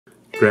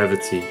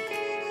Gravity.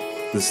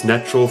 This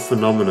natural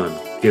phenomenon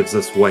gives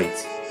us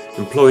weight,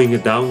 employing a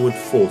downward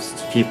force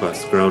to keep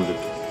us grounded.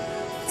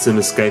 It's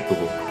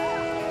inescapable.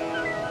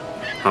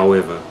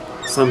 However,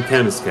 some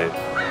can escape.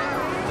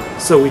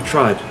 So we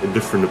tried a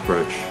different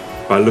approach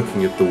by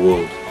looking at the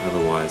world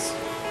otherwise.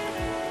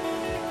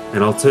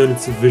 An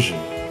alternative vision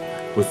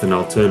with an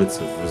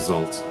alternative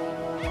result.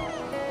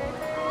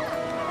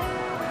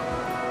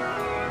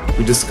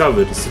 We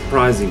discovered a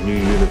surprising new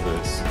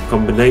universe, a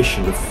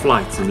combination of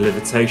flight and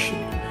levitation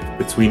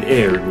between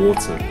air and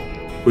water.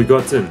 We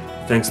got in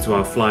thanks to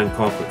our flying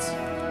carpets.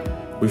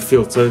 We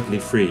feel totally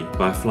free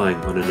by flying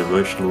on an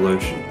emotional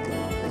ocean.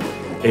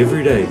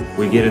 Every day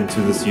we get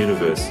into this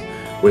universe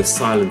where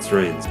silence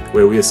reigns,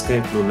 where we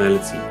escape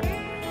normality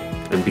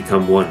and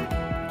become one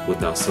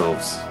with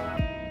ourselves.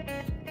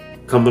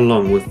 Come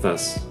along with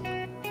us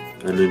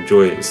and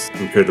enjoy this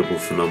incredible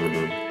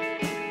phenomenon.